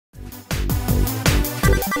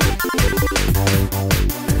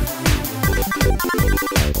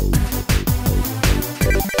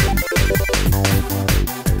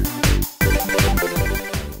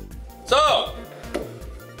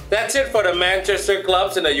for the Manchester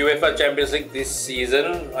clubs in the UEFA Champions League this season.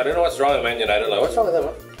 I don't know what's wrong with Man United. Like, what's wrong with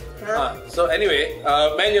them? So anyway,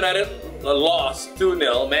 Man United lost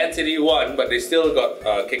 2-0. Man City won, but they still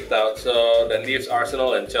got kicked out. So that leaves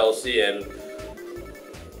Arsenal and Chelsea, and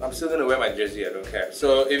I'm still gonna wear my jersey. I don't care.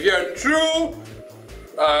 So if you're a true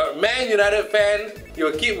Man United fan,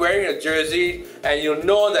 you'll keep wearing a jersey, and you'll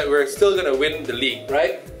know that we're still gonna win the league,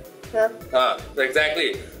 right? Yeah.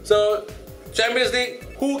 Exactly. So Champions League,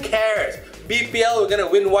 who cares? BPL, we're gonna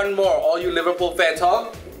win one more. All you Liverpool fans,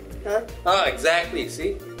 huh? Exactly.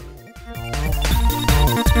 See.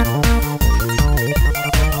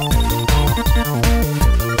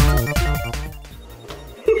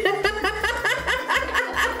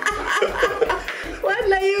 What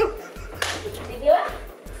là you?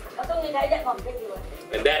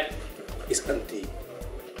 And that is auntie.